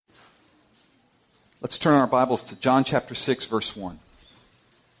Let's turn our Bibles to John chapter 6, verse 1.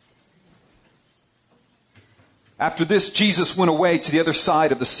 After this, Jesus went away to the other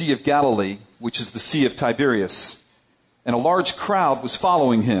side of the Sea of Galilee, which is the Sea of Tiberias. And a large crowd was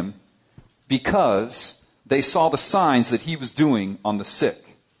following him because they saw the signs that he was doing on the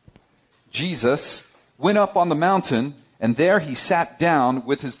sick. Jesus went up on the mountain, and there he sat down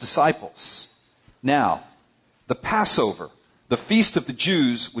with his disciples. Now, the Passover, the feast of the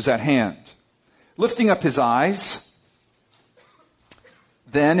Jews, was at hand. Lifting up his eyes,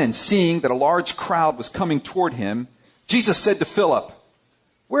 then, and seeing that a large crowd was coming toward him, Jesus said to Philip,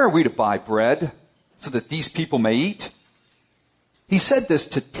 "Where are we to buy bread so that these people may eat?" He said this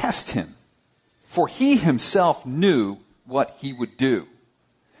to test him, for he himself knew what he would do.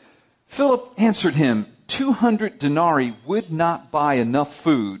 Philip answered him, 200 denarii would not buy enough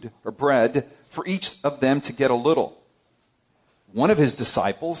food or bread for each of them to get a little. One of his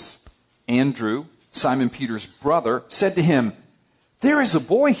disciples, Andrew, Simon Peter's brother, said to him, "There is a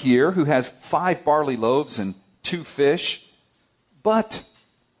boy here who has 5 barley loaves and 2 fish, but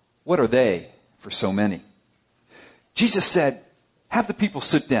what are they for so many?" Jesus said, "Have the people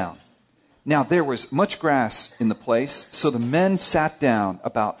sit down." Now there was much grass in the place, so the men sat down,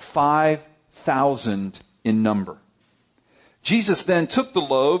 about 5,000 in number. Jesus then took the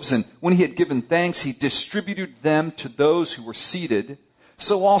loaves, and when he had given thanks, he distributed them to those who were seated,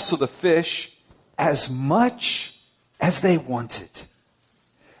 so also the fish, as much as they wanted.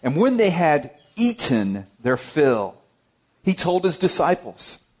 And when they had eaten their fill, he told his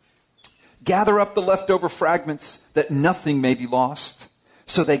disciples, "Gather up the leftover fragments, that nothing may be lost."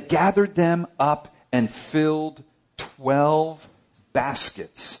 So they gathered them up and filled 12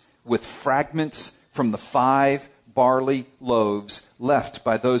 baskets with fragments from the 5 barley loaves left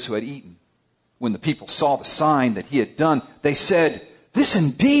by those who had eaten. When the people saw the sign that he had done, they said, This is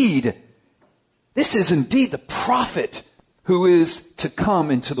indeed the prophet who is to come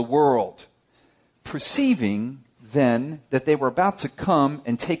into the world." Perceiving then that they were about to come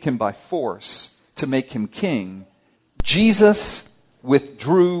and take him by force to make him king, Jesus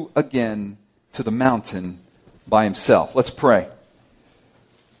withdrew again to the mountain by himself. Let's pray.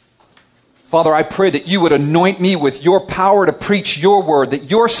 Father, I pray that you would anoint me with your power to preach your word, that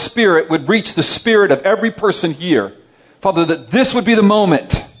your spirit would reach the spirit of every person here. Father, that this would be the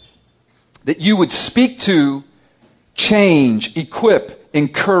moment that you would speak to, change, equip,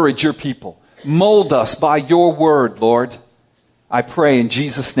 encourage your people. Mold us by your word, Lord. I pray in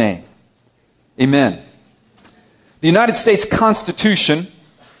Jesus' name. Amen. The United States Constitution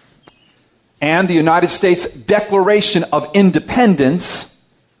and the United States Declaration of Independence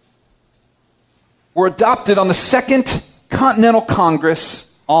were adopted on the Second Continental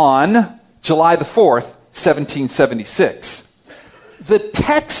Congress on July the 4th, 1776. The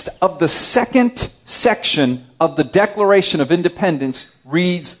text of the second section of the Declaration of Independence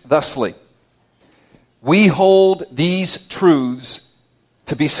reads thusly: "We hold these truths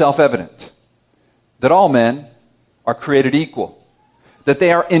to be self-evident, that all men are created equal, that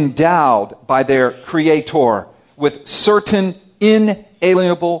they are endowed by their Creator with certain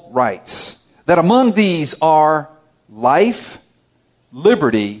inalienable rights, that among these are life,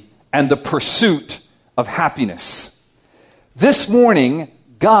 liberty, and the pursuit of happiness." This morning,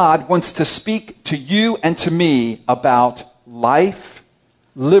 God wants to speak to you and to me about life,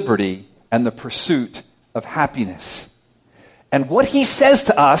 liberty, and the pursuit of happiness. And what he says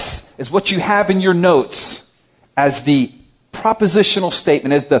to us is what you have in your notes as the propositional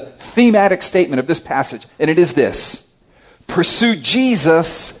statement, as the thematic statement of this passage. And it is this: pursue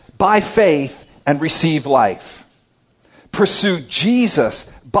Jesus by faith and receive life. Pursue Jesus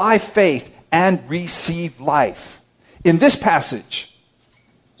by faith and receive life. In this passage,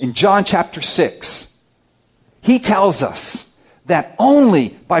 in John chapter 6, he tells us that only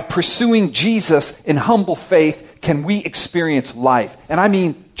by pursuing Jesus in humble faith can we experience life. And I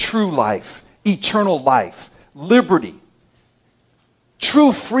mean true life, eternal life, liberty,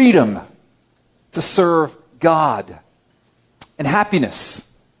 true freedom to serve God, and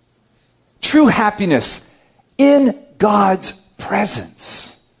happiness. True happiness in God's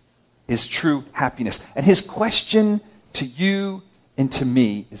presence is true happiness. And his question to you and to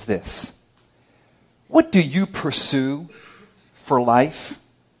me is this: what do you pursue for life?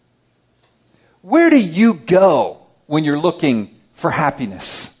 Where do you go when you're looking for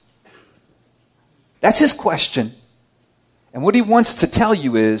happiness? That's his question. And what he wants to tell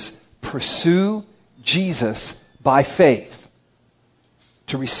you is pursue Jesus by faith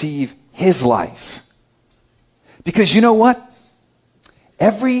to receive his life. Because you know what?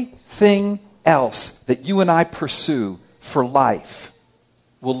 Everything else that you and I pursue for life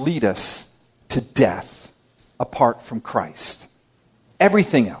will lead us to death apart from Christ.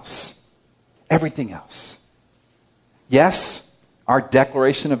 Everything else. Everything else. Yes, our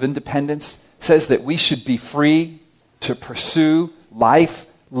Declaration of Independence says that we should be free to pursue life,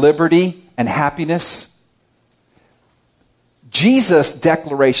 liberty, and happiness. Jesus'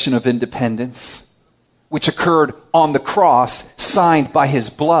 Declaration of Independence, which occurred on the cross, signed by his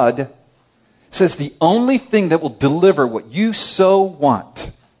blood, says the only thing that will deliver what you so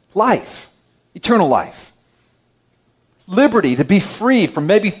want, life, eternal life, liberty, to be free from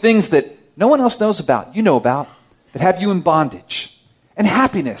maybe things that no one else knows about, you know about, that have you in bondage, and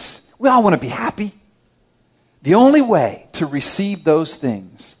happiness. We all want to be happy. The only way to receive those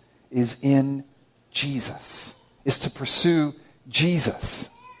things is in Jesus, is to pursue Jesus.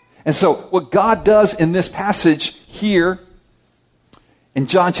 And so what God does in this passage here in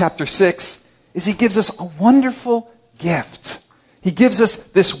John chapter 6 is he gives us a wonderful gift. He gives us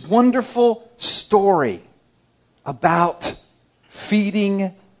this wonderful story about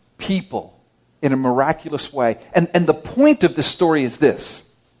feeding people in a miraculous way. And the point of this story is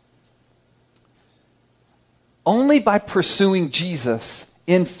this: only by pursuing Jesus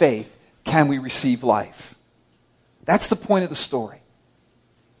in faith can we receive life. That's the point of the story.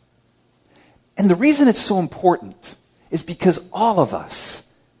 And the reason it's so important is because all of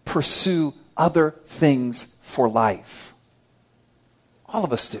us pursue other things for life. All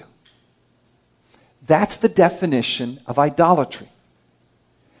of us do. That's the definition of idolatry.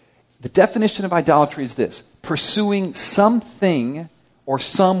 The definition of idolatry is this: pursuing something or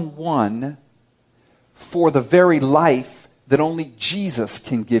someone for the very life that only Jesus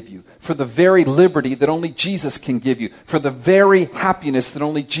can give you, for the very liberty that only Jesus can give you, for the very happiness that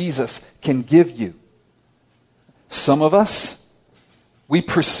only Jesus can give you. Some of us, we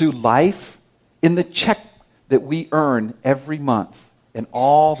pursue life in the check that we earn every month and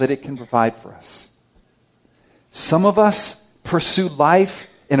all that it can provide for us. Some of us pursue life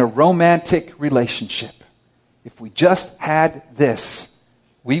in a romantic relationship. If we just had this,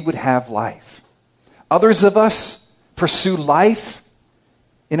 we would have life. Others of us pursue life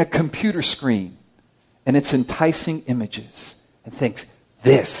in a computer screen and its enticing images and think,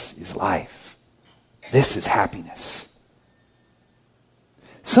 this is life. This is happiness.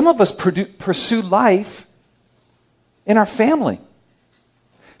 Some of us pursue life in our family.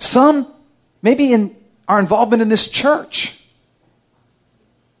 Some maybe in our involvement in this church.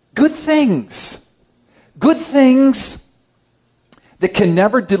 Good things. Good things that can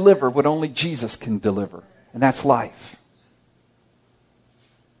never deliver what only Jesus can deliver. And that's life.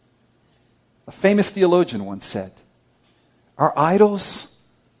 A famous theologian once said, our idols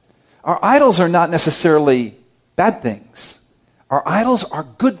are not necessarily bad things. Our idols are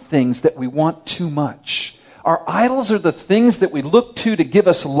good things that we want too much. Our idols are the things that we look to give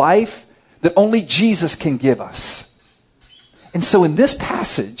us life that only Jesus can give us. And so in this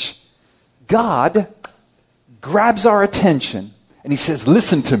passage, God grabs our attention and he says,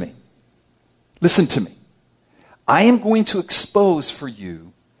 listen to me. Listen to me. I am going to expose for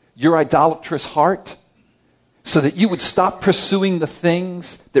you your idolatrous heart so that you would stop pursuing the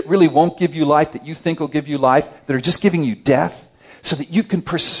things that really won't give you life, that you think will give you life, that are just giving you death, so that you can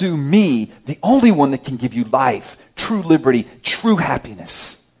pursue me, the only one that can give you life, true liberty, true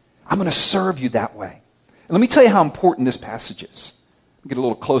happiness. I'm going to serve you that way. And let me tell you how important this passage is. I'll get a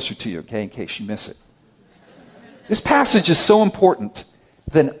little closer to you, okay, in case you miss it. This passage is so important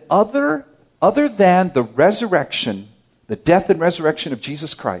that other than the resurrection, the death and resurrection of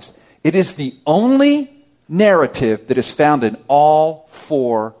Jesus Christ, it is the only narrative that is found in all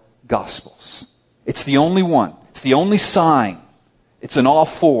four Gospels. It's the only one. It's the only sign. It's in all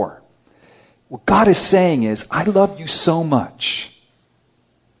four. What God is saying is, I love you so much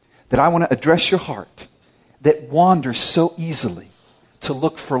that I want to address your heart that wanders so easily to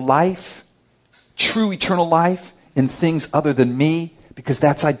look for life, true eternal life, in things other than me, because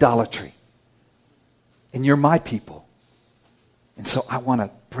that's idolatry. And you're my people. And so I want to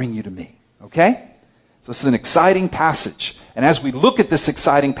bring you to me. Okay? So this is an exciting passage. And as we look at this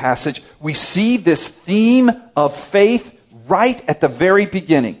exciting passage, we see this theme of faith right at the very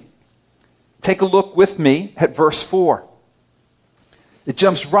beginning. Take a look with me at verse 4. It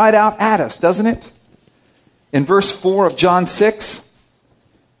jumps right out at us, doesn't it? In verse 4 of John 6,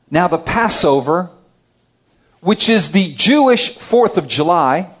 now the Passover, which is the Jewish 4th of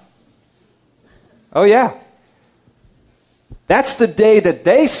July. Oh yeah. That's the day that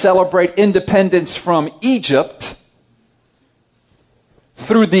they celebrate independence from Egypt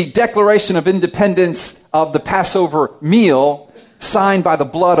through the Declaration of Independence of the Passover meal signed by the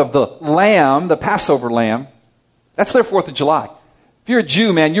blood of the lamb, the Passover lamb. That's their 4th of July. If you're a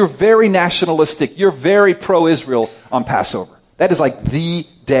Jew, man, you're very nationalistic. You're very pro-Israel on Passover. That is like the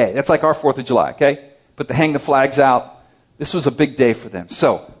day. That's like our 4th of July, okay? But to hang the flags out, this was a big day for them.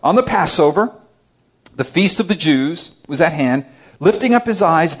 So, on the Passover, the feast of the Jews was at hand. Lifting up his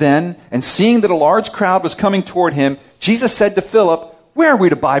eyes then, and seeing that a large crowd was coming toward him, Jesus said to Philip, "Where are we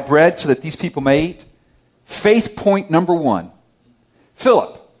to buy bread so that these people may eat?" Faith point number 1.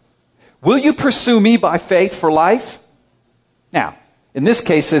 Philip, will you pursue me by faith for life? Now, in this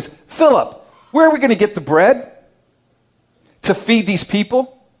case, says, Philip, where are we going to get the bread to feed these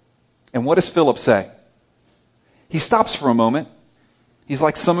people? And what does Philip say? He stops for a moment. He's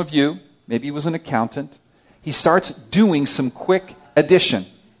like some of you. Maybe he was an accountant. He starts doing some quick addition.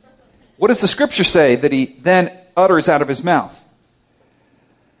 What does the scripture say that he then utters out of his mouth?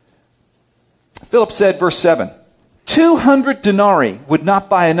 Philip said, verse 7, 200 denarii would not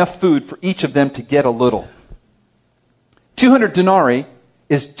buy enough food for each of them to get a little. 200 denarii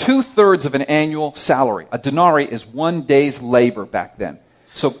is 2/3 of an annual salary. A denarii is 1 day's labor back then.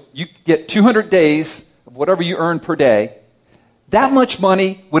 So you get 200 days of whatever you earn per day. That much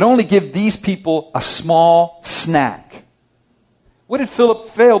money would only give these people a small snack. What did Philip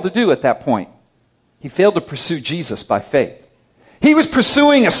fail to do at that point? He failed to pursue Jesus by faith. He was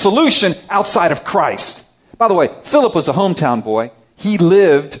pursuing a solution outside of Christ. By the way, Philip was a hometown boy. He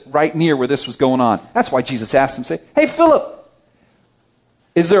lived right near where this was going on. That's why Jesus asked him, say, "Hey, Philip,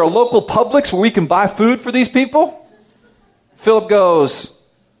 is there a local Publix where we can buy food for these people?" Philip goes,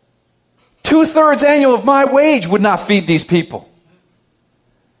 2/3 annual of my wage would not feed these people.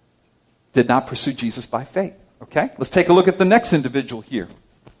 Did not pursue Jesus by faith. Okay, let's take a look at the next individual here.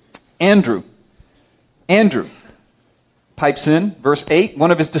 Andrew. Andrew pipes in, verse 8. One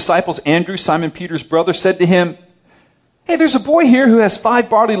of his disciples, Andrew, Simon Peter's brother, said to him, "Hey, there's a boy here who has 5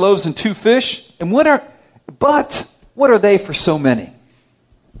 barley loaves and 2 fish. And what are they for so many?"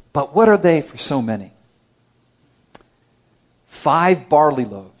 But what are they for so many? 5 barley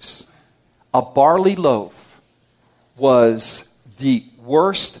loaves. A barley loaf was the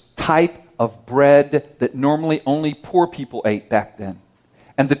worst type of bread that normally only poor people ate back then.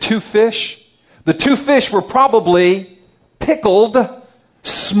 And the 2 fish were probably pickled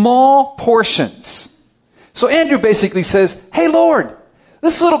small portions. So Andrew basically says, "Hey Lord,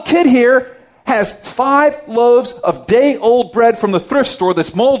 this little kid here has 5 loaves of day-old bread from the thrift store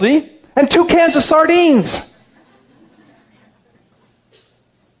that's moldy and 2 cans of sardines.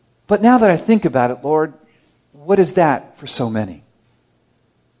 But now that I think about it, Lord, what is that for so many?"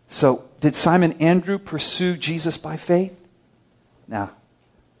 So, did Simon Andrew pursue Jesus by faith? No.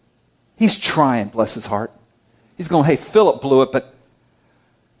 He's trying, bless his heart. He's going, "Hey, Philip blew it, but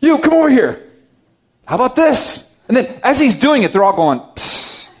you, come over here. How about this?" And then as he's doing it, they're all going,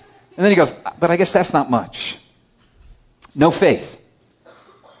 "Psst." And then he goes, "But I guess that's not much." No faith.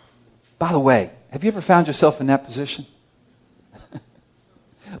 By the way, have you ever found yourself in that position?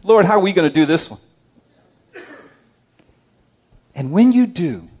 Lord, how are we going to do this one? And when you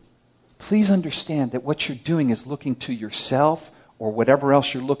do, please understand that what you're doing is looking to yourself or whatever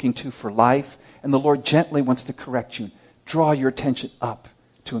else you're looking to for life, and the Lord gently wants to correct you, draw your attention up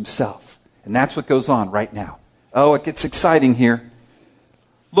to himself. And that's what goes on right now. Oh, it gets exciting here.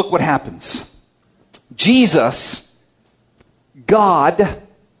 Look what happens. Jesus, God,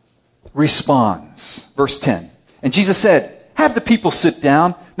 responds. Verse 10. And Jesus said, "Have the people sit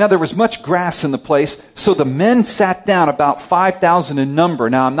down." Now there was much grass in the place, so the men sat down, about 5,000 in number.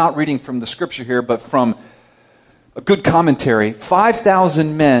 Now I'm not reading from the scripture here, but from a good commentary.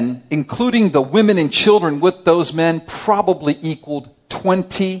 5,000 men, including the women and children with those men, probably equaled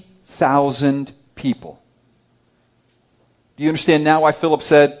 20,000 people. Do you understand now why Philip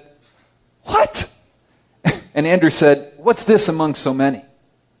said, "What?" And Andrew said, "What's this among so many?" Do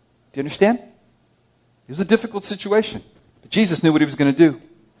you understand? It was a difficult situation. But Jesus knew what he was going to do.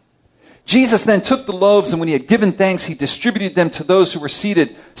 Jesus then took the loaves, and when he had given thanks, he distributed them to those who were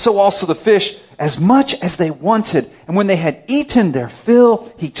seated. So also the fish, as much as they wanted. And when they had eaten their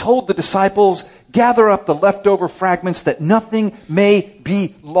fill, he told the disciples, "Gather up the leftover fragments that nothing may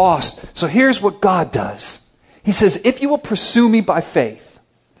be lost." So here's what God does. He says, if you will pursue me by faith,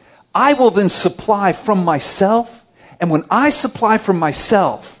 I will then supply from myself. And when I supply from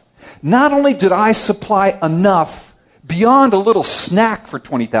myself, not only did I supply enough beyond a little snack for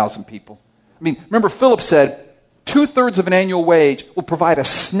 20,000 people. I mean, remember Philip said 2/3 of an annual wage will provide a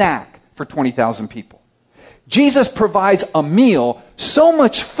snack for 20,000 people. Jesus provides a meal, so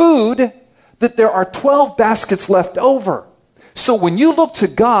much food that there are 12 baskets left over. So when you look to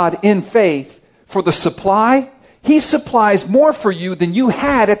God in faith for the supply, he supplies more for you than you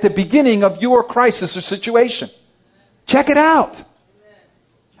had at the beginning of your crisis or situation. Check it out.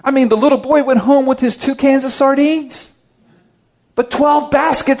 I mean, the little boy went home with his 2 cans of sardines, but 12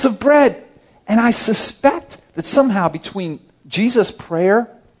 baskets of bread. And I suspect that somehow between Jesus' prayer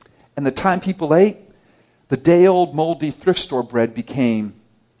and the time people ate, the day-old moldy thrift store bread became,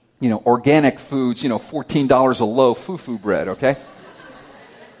 organic foods, $14 a loaf, fufu bread, okay?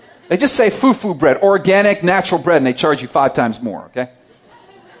 They just say fufu bread, organic, natural bread, and they charge you 5 times more, okay?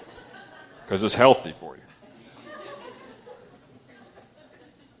 Because it's healthy for you.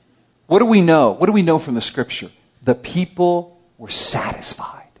 What do we know? What do we know from the scripture? The people were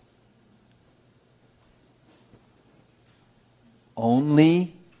satisfied.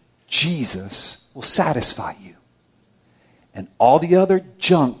 Only Jesus will satisfy you. And all the other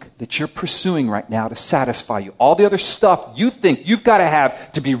junk that you're pursuing right now to satisfy you, all the other stuff you think you've got to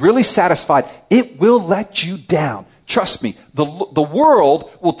have to be really satisfied, it will let you down. Trust me, the world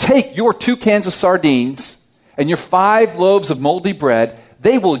will take your 2 cans of sardines and your 5 loaves of moldy bread.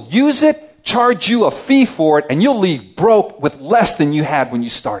 They will use it, charge you a fee for it, and you'll leave broke with less than you had when you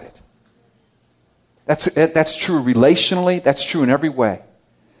started. That's true relationally. That's true in every way.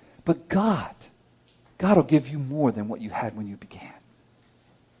 But God will give you more than what you had when you began.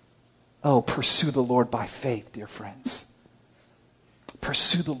 Oh, pursue the Lord by faith, dear friends.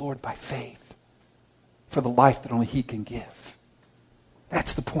 Pursue the Lord by faith for the life that only He can give.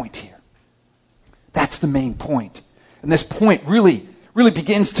 That's the point here. That's the main point. And this point really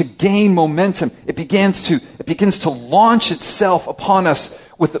begins to gain momentum. It begins to launch itself upon us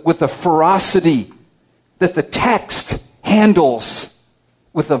with a ferocity that the text handles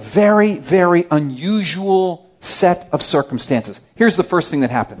with a very, very unusual set of circumstances. Here's the first thing that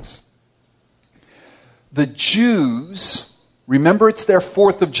happens. The Jews, remember it's their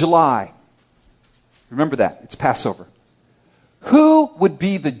 4th of July. Remember that. It's Passover. Who would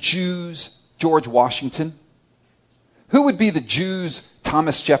be the Jews' George Washington? Who would be the Jews'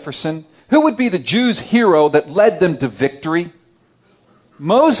 Thomas Jefferson? Who would be the Jews' hero that led them to victory?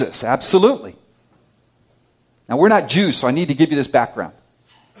 Moses, absolutely. Now, we're not Jews, so I need to give you this background.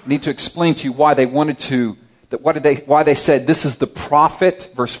 I need to explain to you why they why they said this is the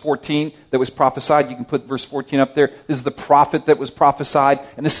prophet, verse 14, that was prophesied. You can put verse 14 up there. This is the prophet that was prophesied,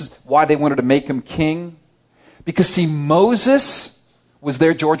 and this is why they wanted to make him king. Because, see, Moses was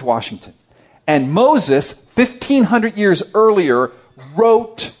their George Washington. And Moses, 1,500 years earlier,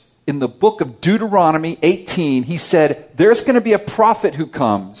 wrote in the book of Deuteronomy 18, he said, there's going to be a prophet who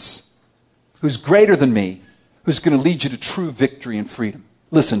comes, who's greater than me, who's going to lead you to true victory and freedom.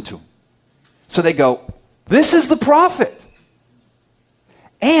 Listen to him. So they go, this is the prophet.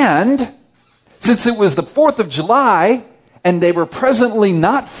 And since it was the 4th of July and they were presently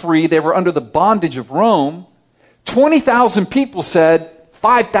not free, they were under the bondage of Rome, 20,000 people said,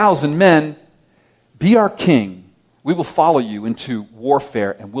 5,000 men, be our king. We will follow you into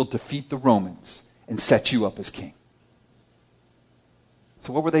warfare and we'll defeat the Romans and set you up as king.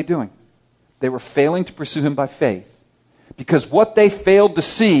 So what were they doing? They were failing to pursue him by faith because what they failed to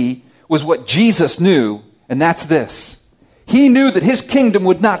see was what Jesus knew, and that's this. He knew that his kingdom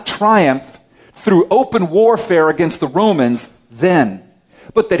would not triumph through open warfare against the Romans then,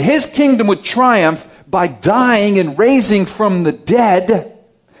 but that his kingdom would triumph by dying and raising from the dead,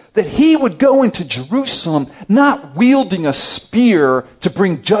 that he would go into Jerusalem not wielding a spear to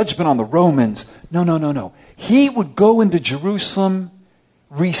bring judgment on the Romans. No. He would go into Jerusalem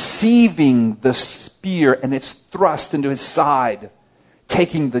receiving the spear and its thrust into his side,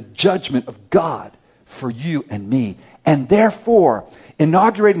 taking the judgment of God for you and me, and therefore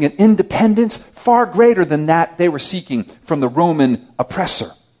inaugurating an independence far greater than that they were seeking from the Roman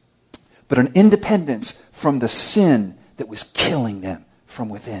oppressor, but an independence from the sin that was killing them from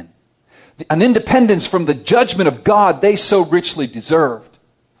within. An independence from the judgment of God they so richly deserved.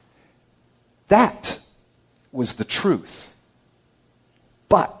 That was the truth.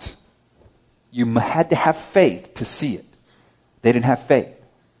 But you had to have faith to see it. They didn't have faith.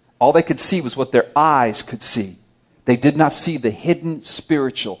 All they could see was what their eyes could see. They did not see the hidden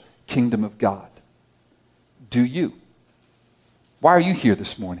spiritual kingdom of God. Do you? Why are you here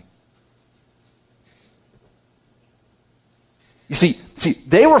this morning? You see,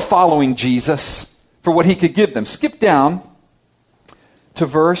 they were following Jesus for what he could give them. Skip down to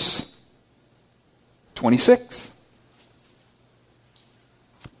verse 26.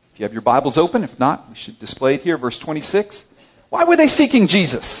 If you have your Bibles open, if not, we should display it here, verse 26. Why were they seeking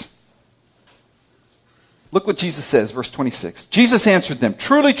Jesus? Look what Jesus says, verse 26. Jesus answered them,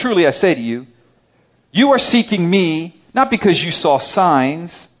 truly, truly, I say to you, you are seeking me, not because you saw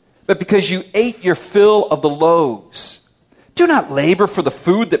signs, but because you ate your fill of the loaves. Do not labor for the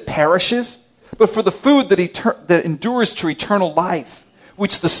food that perishes, but for the food that endures to eternal life,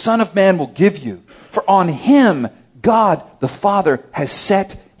 which the Son of Man will give you. For on him, God the Father has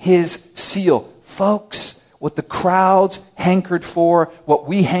set his seal. Folks, what the crowds hankered for, what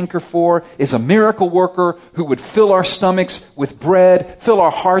we hanker for, is a miracle worker who would fill our stomachs with bread, fill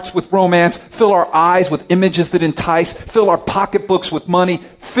our hearts with romance, fill our eyes with images that entice, fill our pocketbooks with money,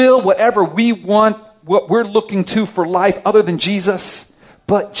 fill whatever we want, what we're looking to for life other than Jesus.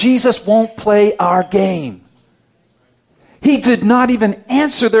 But Jesus won't play our game. He did not even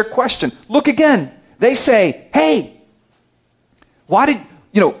answer their question. Look again. They say, hey, how did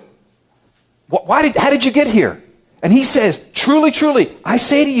you get here? And he says, truly, truly, I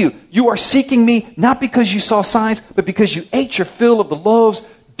say to you, you are seeking me not because you saw signs, but because you ate your fill of the loaves.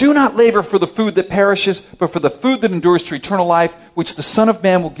 Do not labor for the food that perishes, but for the food that endures to eternal life, which the Son of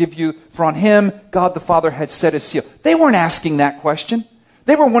Man will give you. For on him, God the Father had set his seal. They weren't asking that question.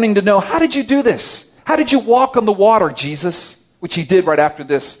 They were wanting to know, how did you do this? How did you walk on the water, Jesus? Which he did right after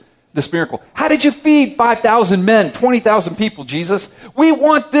this miracle. How did you feed 5,000 men, 20,000 people, Jesus? We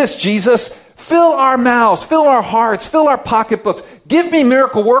want this, Jesus. Fill our mouths, fill our hearts, fill our pocketbooks. Give me,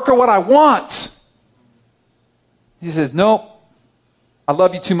 miracle worker, what I want. He says, nope, I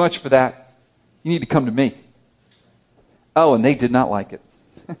love you too much for that. You need to come to me. Oh, and they did not like it.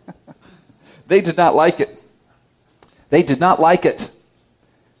 They did not like it. They did not like it.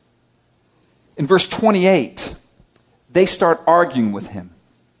 In verse 28, they start arguing with him.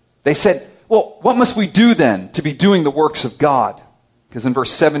 They said, well, what must we do then to be doing the works of God? Because in verse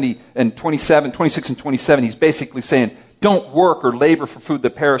 70 and 26 and 27, he's basically saying, don't work or labor for food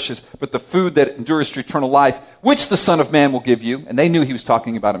that perishes, but the food that endures to eternal life, which the Son of Man will give you. And they knew he was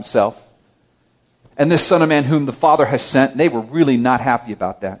talking about himself. And this Son of Man whom the Father has sent, they were really not happy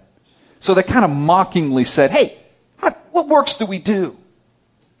about that. So they kind of mockingly said, hey, what works do we do?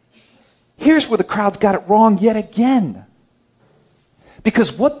 Here's where the crowds got it wrong yet again.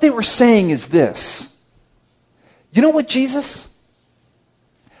 Because what they were saying is this. You know what, Jesus?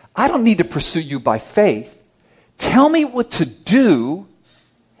 I don't need to pursue you by faith. Tell me what to do.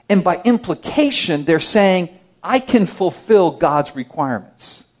 And by implication, they're saying, I can fulfill God's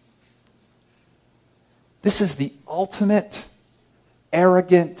requirements. This is the ultimate,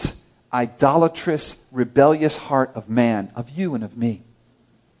 arrogant, idolatrous, rebellious heart of man, of you and of me.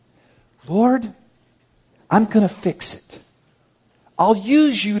 Lord, I'm going to fix it. I'll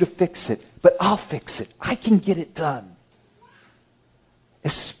use you to fix it, but I'll fix it. I can get it done.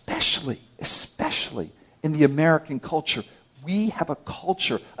 Especially in the American culture. We have a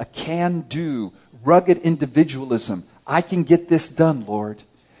culture, a can-do, rugged individualism. I can get this done, Lord.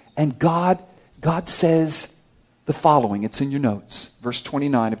 And God says the following. It's in your notes. Verse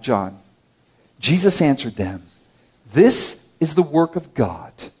 29 of John. Jesus answered them, this is the work of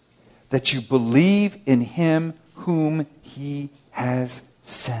God, that you believe in him whom he has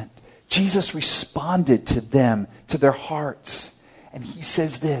sent. Jesus responded to them, to their hearts. And he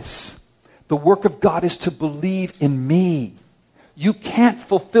says this, the work of God is to believe in me. You can't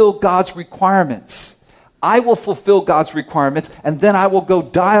fulfill God's requirements. I will fulfill God's requirements, and then I will go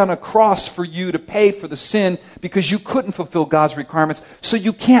die on a cross for you to pay for the sin because you couldn't fulfill God's requirements. So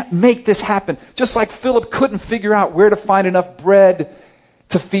you can't make this happen. Just like Philip couldn't figure out where to find enough bread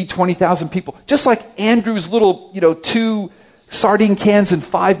to feed 20,000 people. Just like Andrew's little, 2 sardine cans and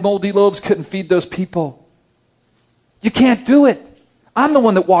 5 moldy loaves couldn't feed those people. You can't do it. I'm the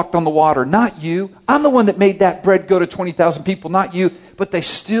one that walked on the water, not you. I'm the one that made that bread go to 20,000 people, not you. But they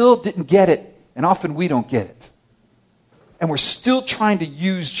still didn't get it. And often we don't get it. And we're still trying to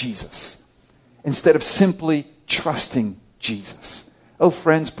use Jesus instead of simply trusting Jesus. Oh,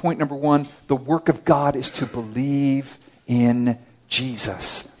 friends, point number 1, the work of God is to believe in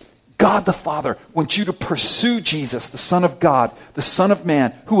Jesus. God the Father wants you to pursue Jesus, the Son of God, the Son of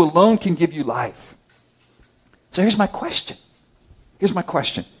Man, who alone can give you life. So here's my question. Here's my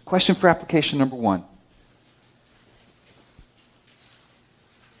question. Question for application number 1.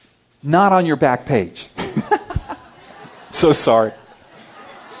 Not on your back page. So sorry.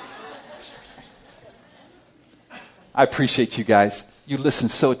 I appreciate you guys. You listen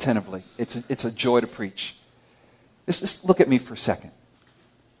so attentively. It's a joy to preach. Just look at me for a second.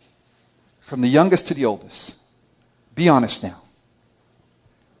 From the youngest to the oldest. Be honest now.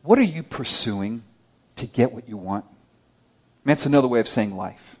 What are you pursuing to get what you want? That's another way of saying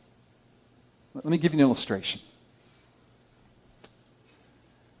life. Let me give you an illustration.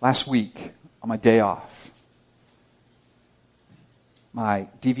 Last week, on my day off, my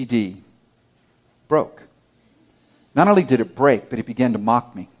DVD broke. Not only did it break, but it began to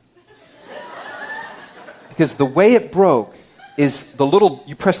mock me. Because the way it broke is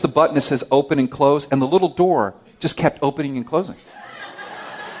you press the button that says open and close, and the little door just kept opening and closing.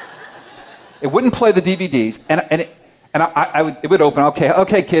 It wouldn't play the DVDs. It would open.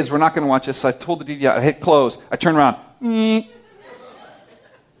 Okay, kids, we're not going to watch this. So I told the DVD, I hit close. I turned around. And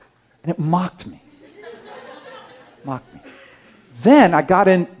it mocked me. Then I got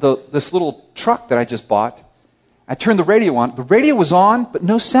in this little truck that I just bought. I turned the radio on. The radio was on, but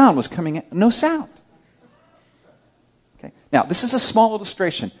no sound was coming in. No sound. Okay. Now, this is a small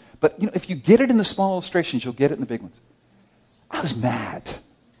illustration, but if you get it in the small illustrations, you'll get it in the big ones. I was mad.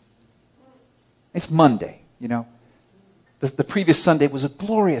 It's Monday, The previous Sunday was a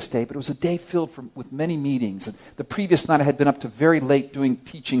glorious day, but it was a day filled with many meetings. And the previous night I had been up to very late doing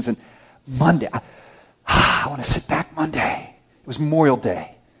teachings. And Monday, I want to sit back Monday. It was Memorial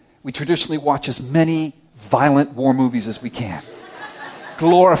Day. We traditionally watch as many violent war movies as we can,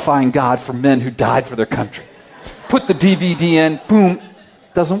 glorifying God for men who died for their country. Put the DVD in, boom,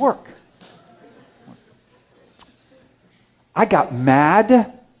 doesn't work. I got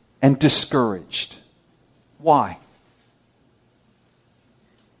mad and discouraged. Why?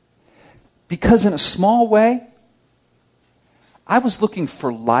 Because in a small way, I was looking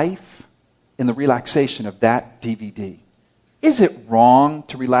for life in the relaxation of that DVD. Is it wrong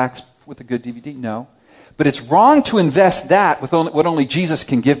to relax with a good DVD? No. But it's wrong to invest that with what only Jesus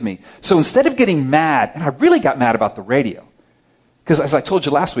can give me. So instead of getting mad, and I really got mad about the radio, because as I told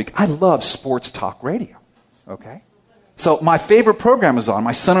you last week, I love sports talk radio. Okay? So my favorite program was on.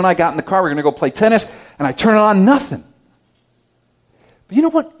 My son and I got in the car. We were going to go play tennis, and I turned it on, nothing. But you know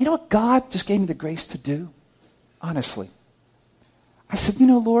what God just gave me the grace to do? Honestly. I said,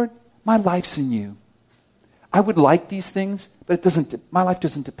 Lord, my life's in you. I would like these things, but my life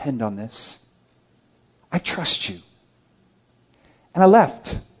doesn't depend on this. I trust you. And I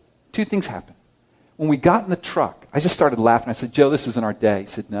left. Two things happened. When we got in the truck, I just started laughing. I said, Joe, this isn't our day. He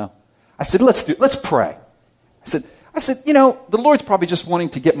said, no. I said, let's pray. I said, the Lord's probably just wanting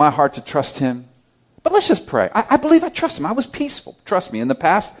to get my heart to trust him. But let's just pray. I believe I trust him. I was peaceful. Trust me. In the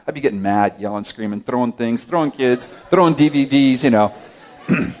past, I'd be getting mad, yelling, screaming, throwing things, throwing kids, throwing DVDs,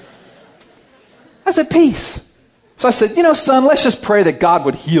 I said, peace. So I said, son, let's just pray that God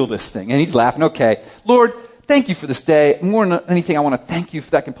would heal this thing. And he's laughing. Okay, Lord, thank you for this day. More than anything, I want to thank you for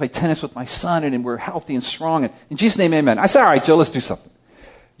that I can play tennis with my son and we're healthy and strong. And in Jesus' name, amen. I said, all right, Joe, let's do something.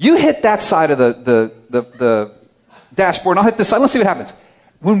 You hit that side of the dashboard, and I'll hit this side. Let's see what happens.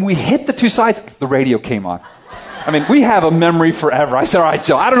 When we hit the two sides, the radio came on. I mean, we have a memory forever. I said, all right,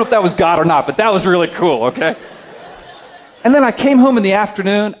 Joe, I don't know if that was God or not, but that was really cool, okay? And then I came home in the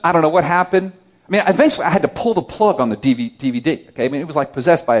afternoon. I don't know what happened. I mean, eventually I had to pull the plug on the DVD, okay? I mean, it was like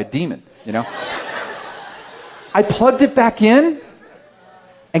possessed by a demon, I plugged it back in,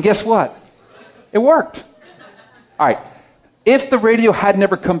 and guess what? It worked. All right. If the radio had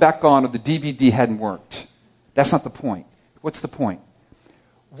never come back on or the DVD hadn't worked, that's not the point. What's the point?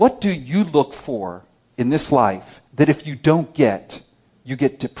 What do you look for in this life that if you don't get, you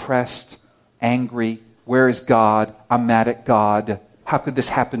get depressed, angry, where is God? I'm mad at God. How could this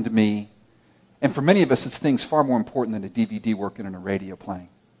happen to me? And for many of us, it's things far more important than a DVD working and a radio playing.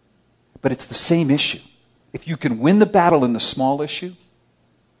 But it's the same issue. If you can win the battle in the small issue,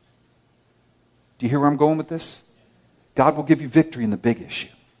 do you hear where I'm going with this? God will give you victory in the big issue.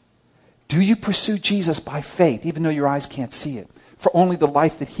 Do you pursue Jesus by faith, even though your eyes can't see it, for only the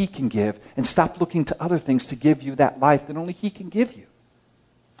life that he can give, and stop looking to other things to give you that life that only he can give you?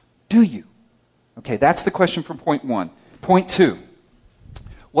 Do you? Okay, that's the question from point one. Point two.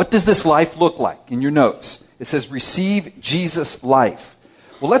 What does this life look like? In your notes, it says, receive Jesus' life.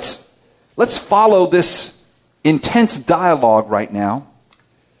 Well, let's follow this intense dialogue right now.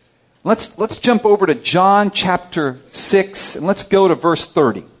 Let's jump over to John chapter 6, and let's go to verse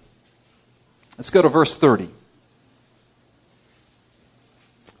 30. Let's go to verse 30.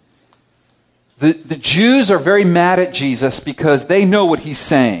 The Jews are very mad at Jesus because they know what he's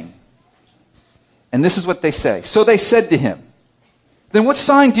saying. And this is what they say. So they said to him, then what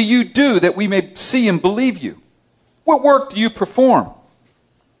sign do you do that we may see and believe you? What work do you perform?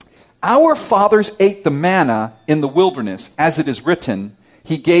 Our fathers ate the manna in the wilderness, as it is written,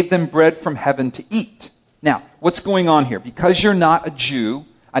 he gave them bread from heaven to eat. Now, what's going on here? Because you're not a Jew,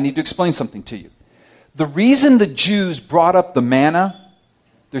 I need to explain something to you. The reason the Jews brought up the manna,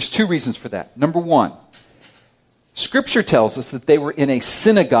 there's two reasons for that. Number one, Scripture tells us that they were in a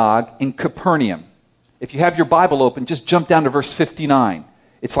synagogue in Capernaum. If you have your Bible open, just jump down to verse 59.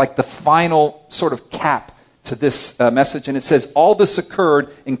 It's like the final sort of cap to this message, and it says, all this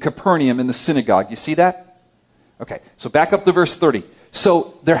occurred in Capernaum in the synagogue. You see that? Okay, so back up to verse 30.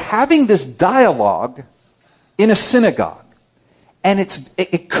 So they're having this dialogue in a synagogue, and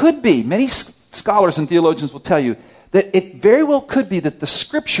it could be, many scholars and theologians will tell you, that it very well could be that the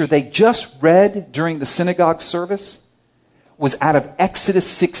scripture they just read during the synagogue service was out of Exodus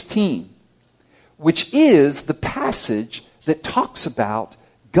 16, which is the passage that talks about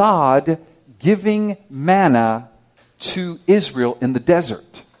God giving manna to Israel in the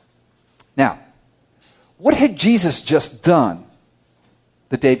desert. Now, what had Jesus just done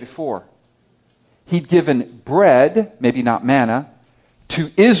the day before? He'd given bread, maybe not manna, to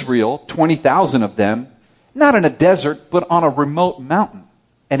Israel, 20,000 of them, not in a desert, but on a remote mountain.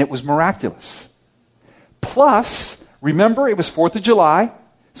 And it was miraculous. Plus, remember, it was 4th of July,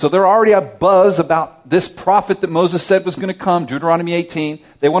 so they're already a buzz about this prophet that Moses said was going to come, Deuteronomy 18.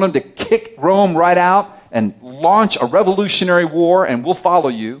 They want him to kick Rome right out and launch a revolutionary war, and we'll follow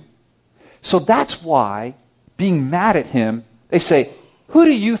you. So that's why, being mad at him, they say, who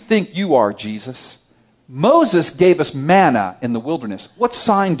do you think you are, Jesus? Moses gave us manna in the wilderness. What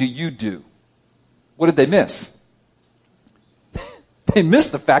sign do you do? What did they miss? They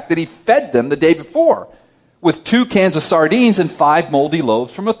missed the fact that he fed them the day before with 2 cans of sardines and 5 moldy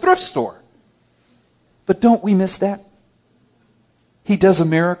loaves from a thrift store. But don't we miss that? He does a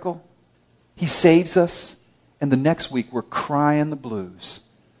miracle. He saves us. And the next week we're crying the blues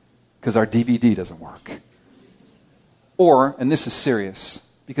because our DVD doesn't work. Or, and this is serious,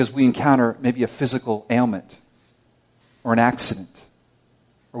 because we encounter maybe a physical ailment or an accident,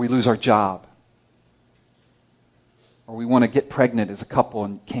 or we lose our job, or we want to get pregnant as a couple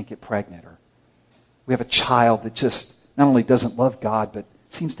and can't get pregnant, or we have a child that just not only doesn't love God, but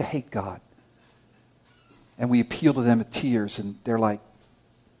seems to hate God. And we appeal to them with tears, and they're like,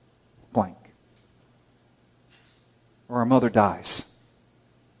 blank. Or our mother dies.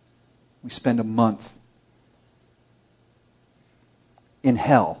 We spend a month in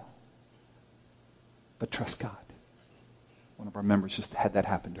hell, but trust God. One of our members just had that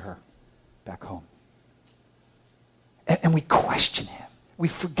happen to her back home. And we question him. We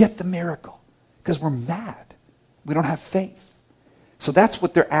forget the miracle because we're mad. We don't have faith. So that's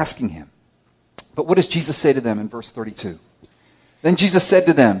what they're asking him. But what does Jesus say to them in verse 32? Then Jesus said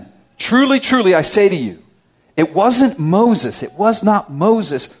to them, truly, truly, I say to you, it was not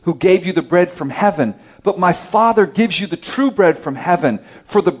Moses who gave you the bread from heaven, but my Father gives you the true bread from heaven.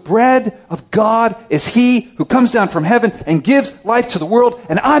 For the bread of God is he who comes down from heaven and gives life to the world,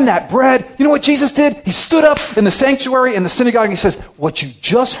 and I'm that bread. You know what Jesus did? He stood up in the sanctuary, in the synagogue, and he says, what you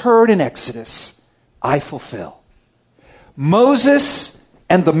just heard in Exodus, I fulfill. Moses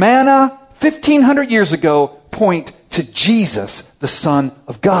and the manna 1,500 years ago point to Jesus, the Son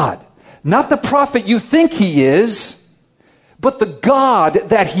of God. Not the prophet you think he is, but the God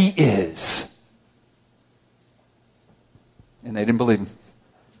that he is. And they didn't believe him.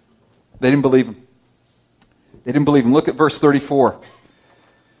 They didn't believe him. They didn't believe him. Look at verse 34.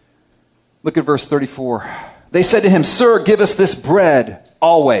 Look at verse 34. They said to him, Sir, give us this bread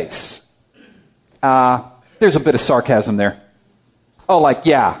always. There's a bit of sarcasm there. Oh, like,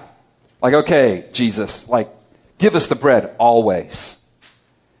 yeah. Like, okay, Jesus, like, give us the bread always.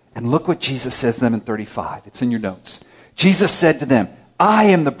 And look what Jesus says to them in 35. It's in your notes. Jesus said to them, I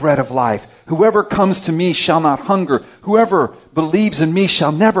am the bread of life. Whoever comes to me shall not hunger. Whoever believes in me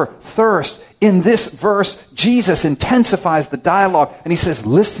shall never thirst. In this verse, Jesus intensifies the dialogue and he says,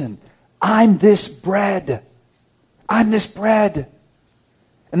 listen, I'm this bread. I'm this bread.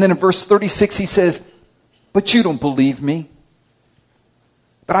 And then in verse 36, he says, but you don't believe me.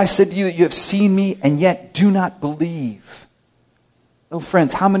 But I said to you that you have seen me and yet do not believe. Oh,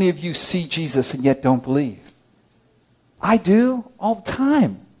 friends, how many of you see Jesus and yet don't believe? I do all the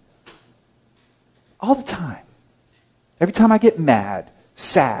time. All the time. Every time I get mad,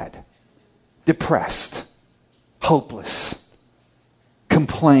 sad, depressed, hopeless,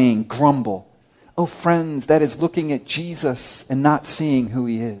 complain, grumble. Oh, friends, that is looking at Jesus and not seeing who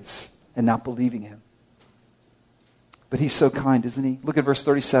he is and not believing him. But he's so kind, isn't he? Look at verse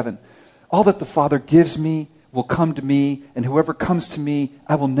 37. All that the Father gives me will come to me, and whoever comes to me,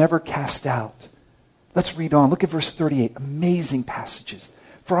 I will never cast out. Let's read on. Look at verse 38. Amazing passages.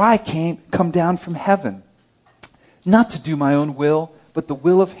 For I come down from heaven, not to do my own will, but the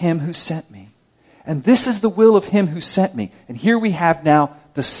will of him who sent me. And this is the will of him who sent me. And here we have now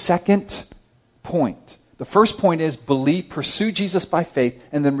the second point. The first point is believe, pursue Jesus by faith,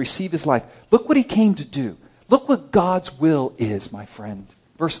 and then receive his life. Look what he came to do. Look what God's will is, my friend.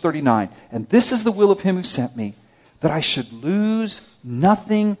 Verse 39, and this is the will of him who sent me, that I should lose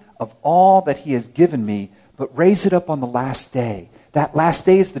nothing of all that he has given me, but raise it up on the last day. That last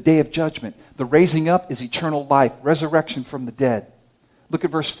day is the day of judgment. The raising up is eternal life, resurrection from the dead. Look at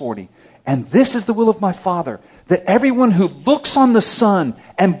verse 40. And this is the will of my Father, that everyone who looks on the Son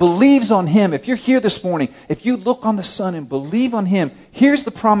and believes on him, if you're here this morning, if you look on the Son and believe on him, here's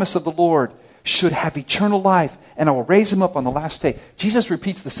the promise of the Lord, should have eternal life, and I will raise him up on the last day. Jesus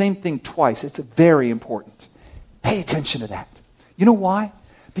repeats the same thing twice. It's very important. Pay attention to that. You know why?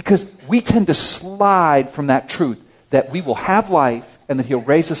 Because we tend to slide from that truth that we will have life and that he'll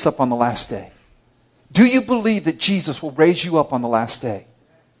raise us up on the last day. Do you believe that Jesus will raise you up on the last day?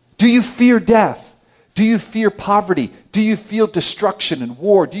 Do you fear death? Do you fear poverty? Do you feel destruction and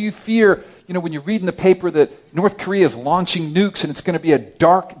war? Do you fear, when you read in the paper that North Korea is launching nukes and it's going to be a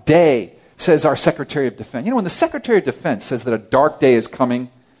dark day, says our Secretary of Defense. When the Secretary of Defense says that a dark day is coming,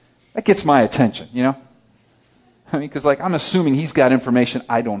 that gets my attention, because I'm assuming he's got information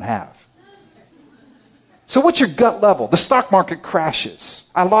I don't have. So what's your gut level? The stock market crashes.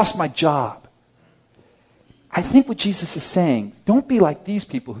 I lost my job. I think what Jesus is saying, don't be like these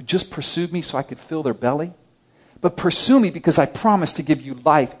people who just pursued me so I could fill their belly, but pursue me because I promise to give you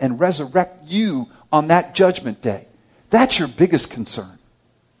life and resurrect you on that judgment day. That's your biggest concern,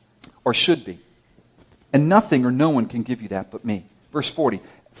 or should be. And nothing or no one can give you that but me. Verse 40,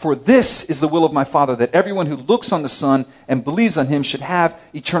 for this is the will of my Father, that everyone who looks on the Son and believes on him should have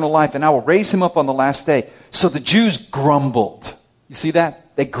eternal life, and I will raise him up on the last day. So the Jews grumbled. You see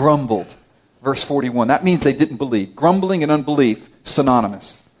that? They grumbled. Verse 41. That means they didn't believe. Grumbling and unbelief,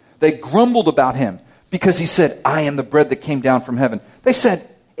 synonymous. They grumbled about him because he said, I am the bread that came down from heaven. They said,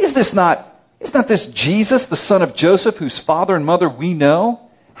 is not this Jesus, the son of Joseph, whose father and mother we know?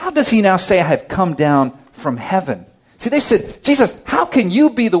 How does he now say, I have come down from heaven? See, they said, Jesus, how can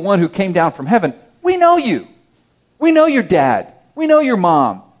you be the one who came down from heaven? We know you. We know your dad. We know your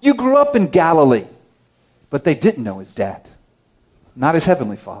mom. You grew up in Galilee. But they didn't know his dad, not his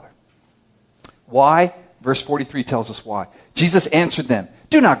heavenly Father. Why? Verse 43 tells us why. Jesus answered them,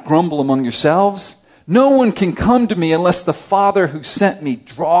 do not grumble among yourselves. No one can come to me unless the Father who sent me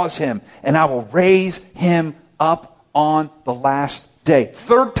draws him, and I will raise him up on the last day.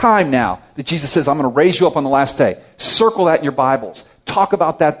 Third time now that Jesus says, I'm going to raise you up on the last day. Circle that in your Bibles. Talk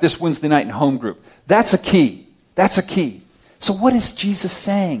about that this Wednesday night in home group. That's a key. That's a key. So what is Jesus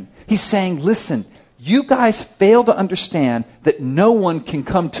saying? He's saying, listen, you guys fail to understand that no one can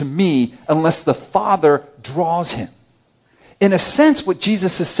come to me unless the Father draws him. In a sense, what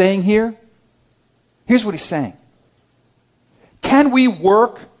Jesus is saying here, here's what he's saying. Can we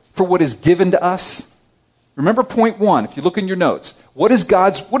work for what is given to us? Remember point 1, if you look in your notes. What is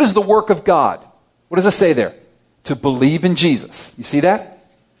the work of God? What does it say there? To believe in Jesus. You see that?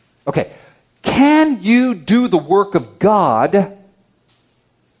 Okay. Can you do the work of God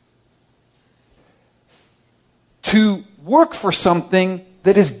to work for something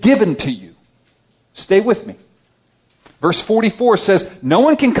that is given to you? Stay with me. Verse 44 says, no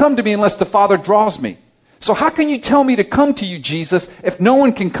one can come to me unless the Father draws me. So how can you tell me to come to you, Jesus, if no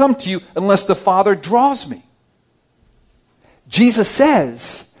one can come to you unless the Father draws me? Jesus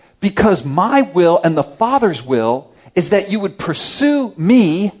says, because my will and the Father's will is that you would pursue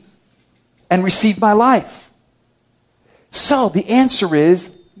me and receive my life. So the answer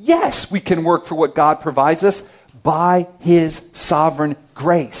is, yes, we can work for what God provides us by his sovereign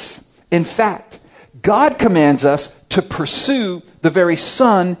grace. In fact, God commands us to pursue the very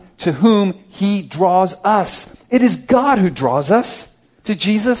Son to whom he draws us. It is God who draws us to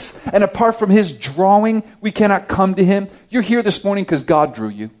Jesus, and apart from his drawing, we cannot come to him. You're here this morning because God drew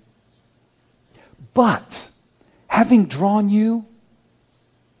you. But having drawn you,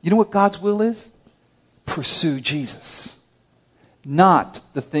 you know what God's will is? Pursue Jesus. Not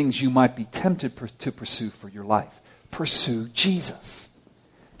the things you might be tempted to pursue for your life. Pursue Jesus.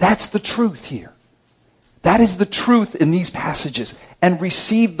 That's the truth here. That is the truth in these passages. And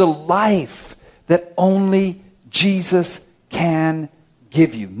receive the life that only Jesus can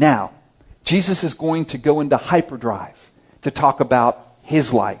give you. Now, Jesus is going to go into hyperdrive to talk about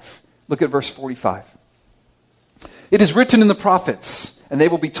his life. Look at verse 45. It is written in the prophets, and they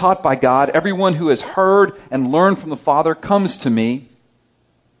will be taught by God. Everyone who has heard and learned from the Father comes to me.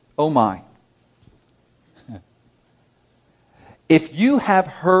 Oh my. If you have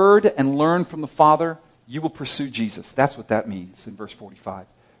heard and learned from the Father, you will pursue Jesus. That's what that means in verse 45.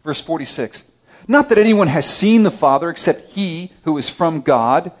 Verse 46. Not that anyone has seen the Father except he who is from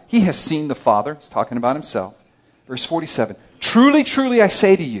God. He has seen the Father. He's talking about himself. Verse 47. Truly, truly, I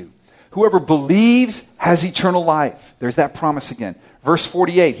say to you, whoever believes has eternal life. There's that promise again. Verse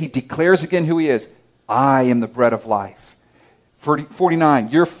 48. He declares again who he is. I am the bread of life. 49.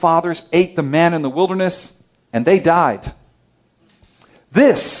 Your fathers ate the manna in the wilderness, and they died.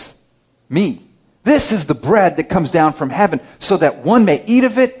 This This is the bread that comes down from heaven so that one may eat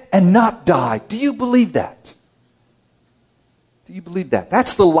of it and not die. Do you believe that? Do you believe that?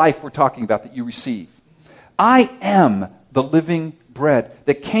 That's the life we're talking about that you receive. I am the living bread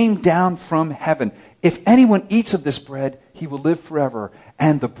that came down from heaven. If anyone eats of this bread, he will live forever.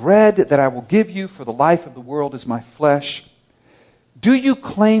 And the bread that I will give you for the life of the world is my flesh. Do you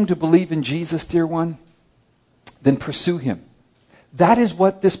claim to believe in Jesus, dear one? Then pursue him. That is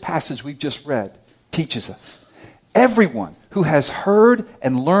what this passage we've just read teaches us. Everyone who has heard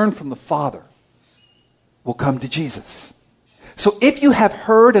and learned from the Father will come to Jesus. So if you have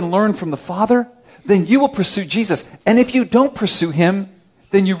heard and learned from the Father, then you will pursue Jesus. And if you don't pursue him,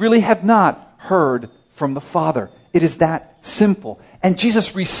 then you really have not heard from the Father. It is that simple. And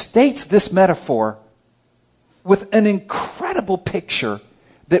Jesus restates this metaphor with an incredible picture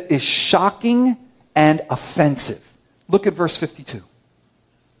that is shocking and offensive. Look at verse 52.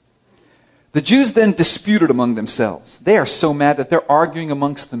 The Jews then disputed among themselves. They are so mad that they're arguing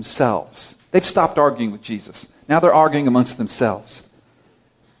amongst themselves. They've stopped arguing with Jesus. Now they're arguing amongst themselves.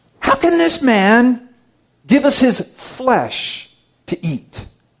 How can this man give us his flesh to eat?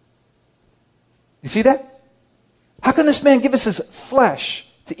 You see that? How can this man give us his flesh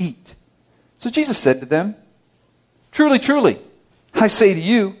to eat? So Jesus said to them, truly, truly, I say to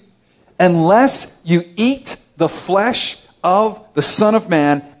you, unless you eat the flesh of the Son of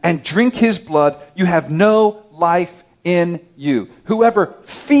Man and drink his blood, you have no life in you. Whoever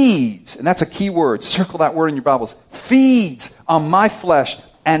feeds, and that's a key word, circle that word in your Bibles, feeds on my flesh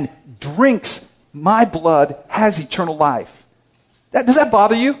and drinks my blood has eternal life. Does that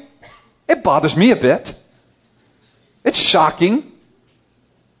bother you? It bothers me a bit. It's shocking.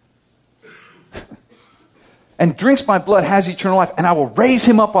 And drinks my blood has eternal life, and I will raise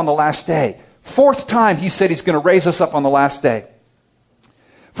him up on the last day. Fourth time he said he's going to raise us up on the last day.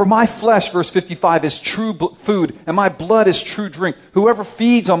 For my flesh, verse 55, is true food, and my blood is true drink. Whoever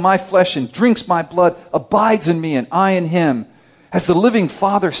feeds on my flesh and drinks my blood abides in me, and I in him. As the living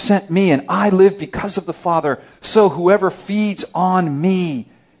Father sent me, and I live because of the Father, so whoever feeds on me,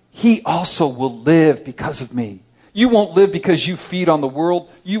 he also will live because of me. You won't live because you feed on the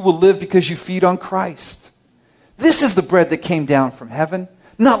world. You will live because you feed on Christ. This is the bread that came down from heaven,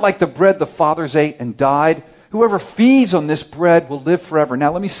 not like the bread the fathers ate and died. Whoever feeds on this bread will live forever.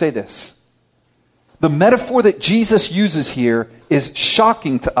 Now let me say this. The metaphor that Jesus uses here is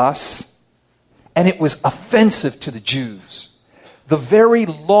shocking to us, and it was offensive to the Jews. The very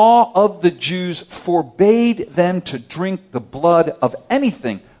law of the Jews forbade them to drink the blood of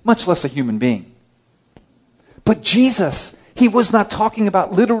anything, much less a human being. But Jesus, he was not talking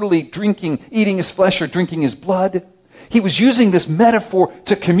about literally eating his flesh or drinking his blood. He was using this metaphor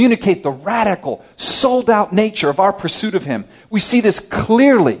to communicate the radical, sold-out nature of our pursuit of him. We see this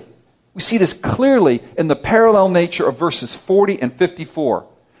clearly. We see this clearly in the parallel nature of verses 40 and 54.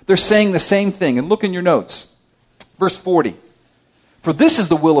 They're saying the same thing. And look in your notes. Verse 40. For this is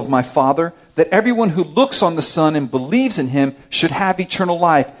the will of my Father, that everyone who looks on the Son and believes in him should have eternal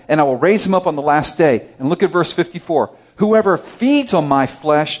life, and I will raise him up on the last day. And look at verse 54. Whoever feeds on my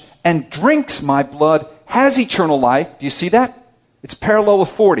flesh and drinks my blood has eternal life. Do you see that? It's parallel with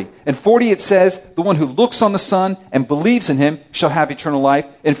 40. In 40 it says, the one who looks on the Son and believes in him shall have eternal life.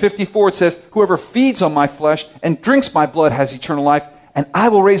 In 54 it says, whoever feeds on my flesh and drinks my blood has eternal life, and I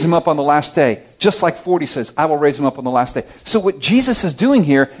will raise him up on the last day. Just like 40 says, I will raise him up on the last day. So what Jesus is doing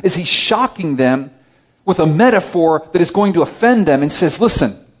here is he's shocking them with a metaphor that is going to offend them and says,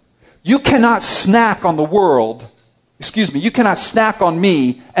 listen, you cannot snack on the world. You cannot snack on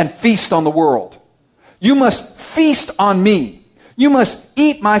me and feast on the world. You must feast on me. You must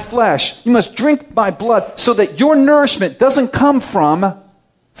eat my flesh. You must drink my blood so that your nourishment doesn't come from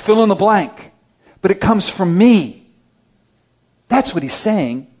fill in the blank, but it comes from me. That's what he's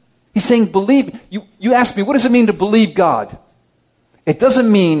saying. He's saying, believe. You ask me, what does it mean to believe God? It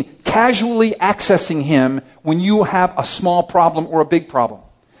doesn't mean casually accessing him when you have a small problem or a big problem.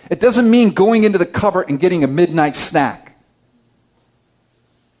 It doesn't mean going into the cupboard and getting a midnight snack.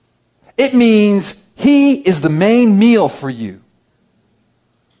 It means he is the main meal for you.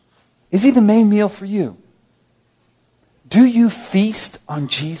 Is he the main meal for you? Do you feast on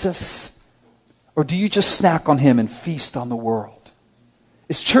Jesus? Or do you just snack on him and feast on the world?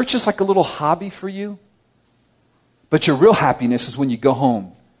 Is church just like a little hobby for you? But your real happiness is when you go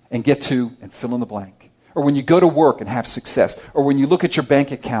home and get to and fill in the blank. Or when you go to work and have success. Or when you look at your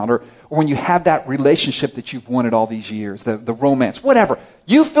bank account. Or when you have that relationship that you've wanted all these years. The romance. Whatever.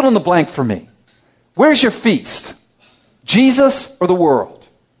 You fill in the blank for me. Where's your feast? Jesus or the world?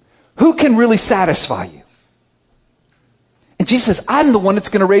 Who can really satisfy you? And Jesus says, I'm the one that's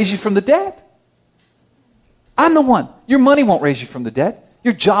going to raise you from the dead. I'm the one. Your money won't raise you from the dead.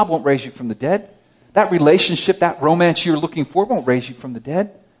 Your job won't raise you from the dead. That relationship, that romance you're looking for won't raise you from the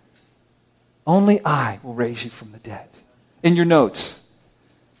dead. Only I will raise you from the dead. In your notes,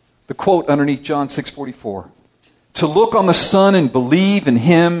 the quote underneath John 6:44. To look on the Son and believe in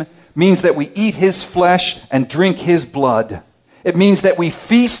Him means that we eat His flesh and drink His blood. It means that we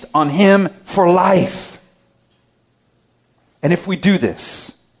feast on Him for life. And if we do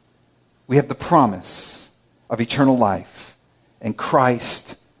this, we have the promise of eternal life, and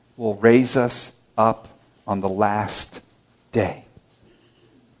Christ will raise us up on the last day.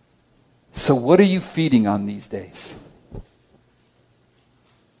 So what are you feeding on these days?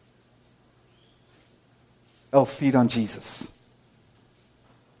 Oh, feed on Jesus.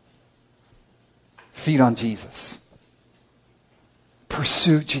 Feed on Jesus.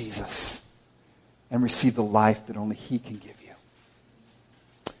 Pursue Jesus and receive the life that only He can give you.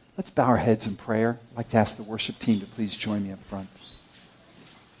 Let's bow our heads in prayer. I'd like to ask the worship team to please join me up front.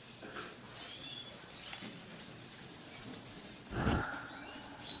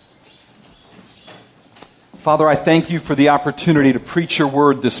 Father, I thank You for the opportunity to preach Your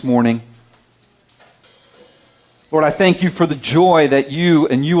word this morning. Lord, I thank You for the joy that You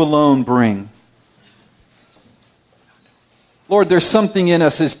and You alone bring. Lord, there's something in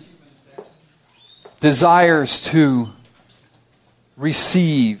us as desires to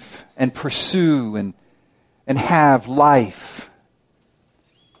receive and pursue and have life,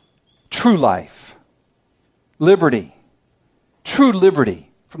 true life, liberty, true liberty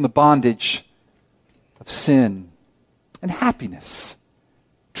from the bondage of sin, and happiness.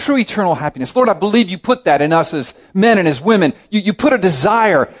 True eternal happiness. Lord, I believe You put that in us as men and as women. You put a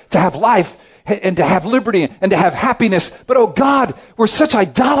desire to have life and to have liberty and to have happiness. But oh God, we're such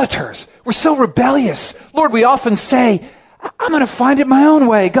idolaters. We're so rebellious. Lord, we often say, I'm going to find it my own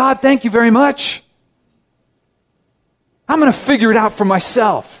way. God, thank You very much. I'm going to figure it out for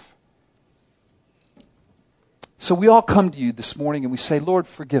myself. So we all come to You this morning and we say, Lord,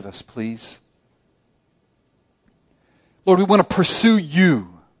 forgive us, please. Lord, we want to pursue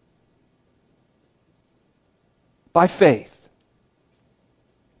You by faith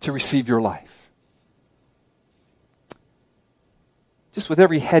to receive Your life. Just with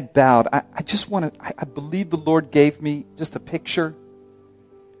every head bowed, I believe the Lord gave me just a picture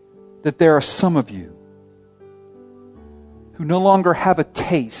that there are some of you who no longer have a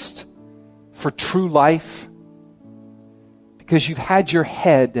taste for true life because you've had your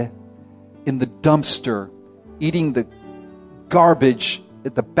head in the dumpster eating the garbage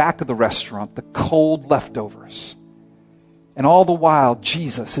at the back of the restaurant, the cold leftovers. And all the while,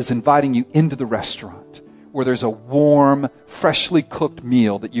 Jesus is inviting you into the restaurant where there's a warm, freshly cooked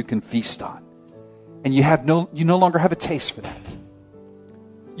meal that you can feast on. And you no longer have a taste for that.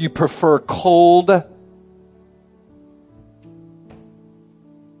 You prefer cold,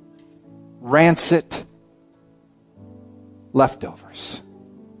 rancid leftovers.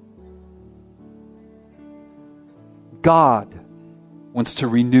 God wants to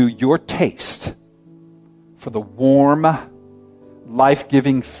renew your taste for the warm,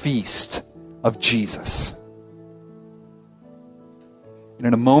 life-giving feast of Jesus. And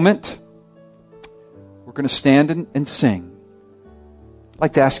in a moment, we're going to stand and sing. I'd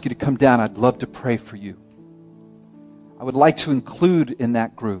like to ask you to come down. I'd love to pray for you. I would like to include in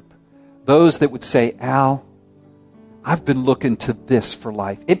that group those that would say, Al, I've been looking to this for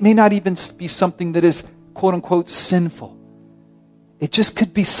life. It may not even be something that is quote unquote sinful. It just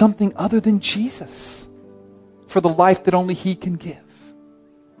could be something other than Jesus for the life that only He can give.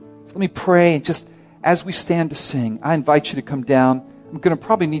 So let me pray. Just as we stand to sing, I invite you to come down. I'm going to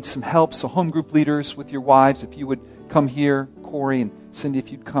probably need some help. So home group leaders with your wives, if you would come here, Corey and Cindy,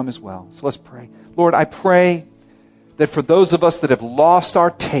 if you'd come as well. So let's pray. Lord, I pray that for those of us that have lost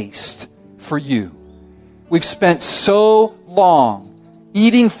our taste for You, we've spent so long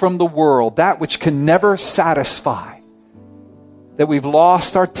eating from the world, that which can never satisfy, that we've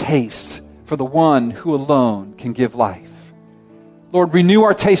lost our taste for the one who alone can give life. Lord, renew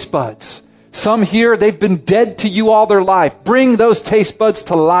our taste buds. Some here, they've been dead to You all their life. Bring those taste buds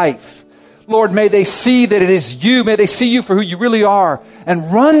to life. Lord, may they see that it is You. May they see You for who You really are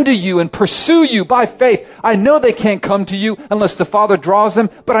and run to You and pursue You by faith. I know they can't come to You unless the Father draws them,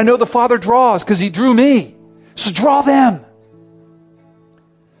 but I know the Father draws because He drew me. So draw them.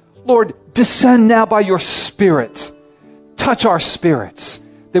 Lord, descend now by Your Spirit. Touch our spirits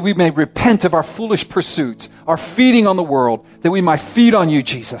that we may repent of our foolish pursuits, our feeding on the world, that we might feed on You,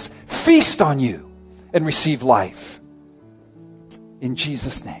 Jesus. Feast on You and receive life. In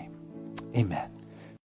Jesus' name, amen.